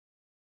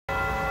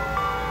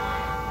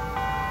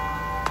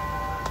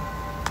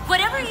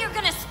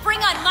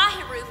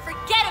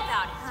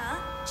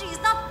Geez,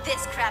 not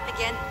this crap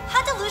again.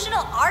 How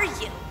delusional are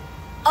you?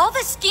 All the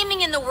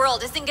scheming in the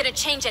world isn't gonna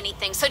change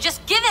anything, so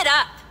just give it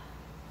up.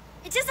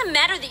 It doesn't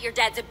matter that your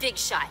dad's a big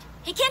shot.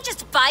 He can't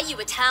just buy you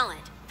a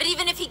talent. But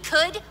even if he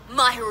could,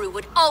 Mahiru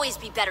would always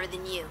be better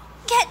than you.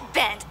 Get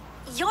bent.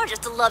 You're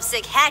just a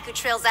lovesick hack who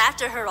trails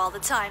after her all the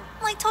time,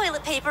 like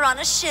toilet paper on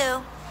a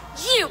shoe.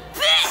 You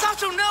bitch!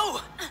 Sato,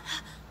 no!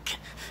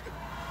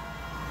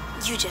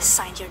 You just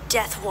signed your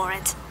death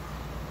warrant.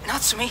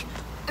 Natsumi,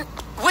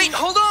 wait,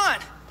 hold on!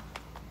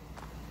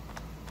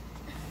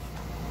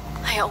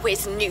 I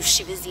always knew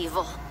she was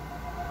evil.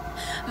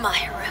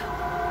 Mahiru,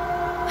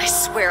 I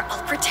swear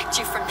I'll protect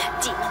you from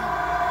that demon.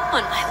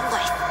 On my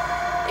life.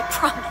 I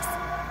promise.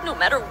 No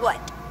matter what.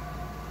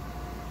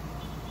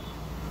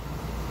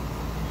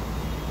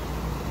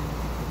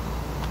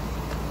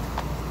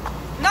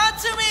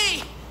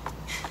 Natsumi!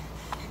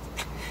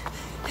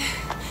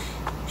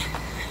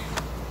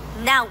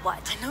 Now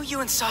what? I know you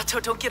and Sato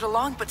don't get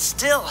along, but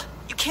still,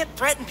 you can't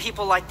threaten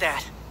people like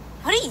that.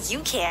 What do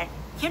you care?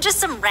 You're just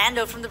some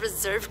rando from the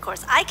reserve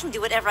course. I can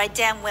do whatever I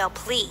damn well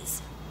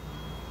please.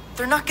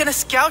 They're not gonna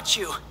scout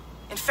you.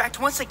 In fact,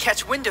 once they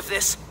catch wind of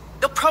this,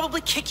 they'll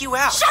probably kick you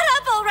out. Shut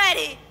up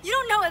already! You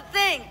don't know a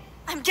thing.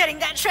 I'm getting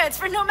that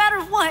transfer no matter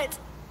what.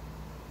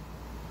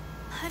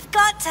 I've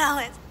got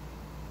talent.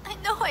 I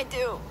know I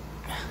do.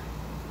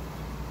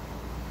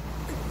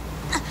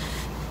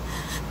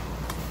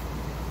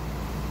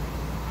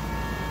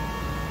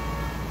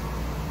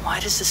 Why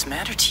does this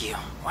matter to you?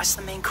 Why is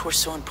the main course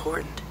so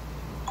important?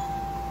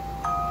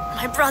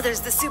 My brother's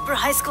the super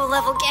high school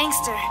level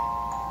gangster.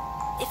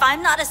 If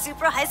I'm not a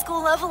super high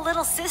school level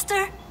little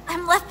sister,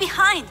 I'm left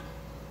behind.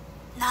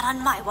 Not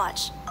on my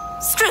watch.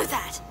 Screw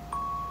that.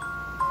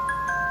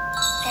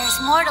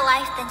 There's more to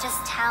life than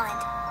just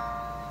talent.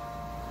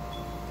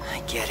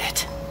 I get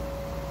it.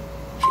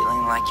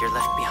 Feeling like you're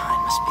left behind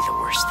must be the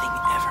worst thing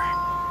ever.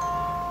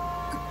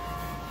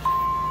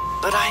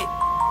 But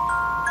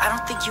I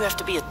don't think you have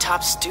to be a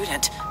top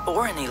student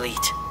or an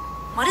elite.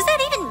 What does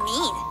that even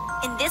mean?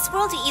 In this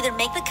world, you either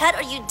make the cut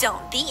or you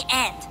don't. The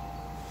end.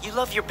 You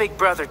love your big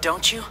brother,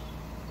 don't you?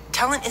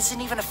 Talent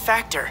isn't even a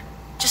factor.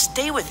 Just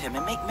stay with him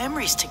and make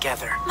memories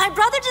together. My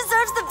brother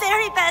deserves the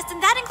very best,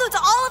 and that includes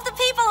all of the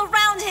people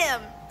around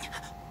him.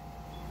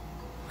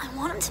 I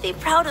want him to be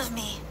proud of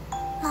me,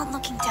 not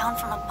looking down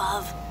from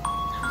above.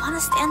 I want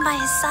to stand by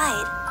his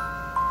side.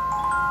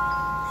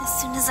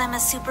 As soon as I'm a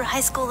super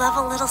high school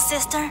level little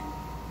sister,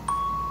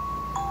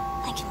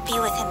 I can be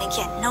with him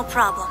again, no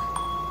problem.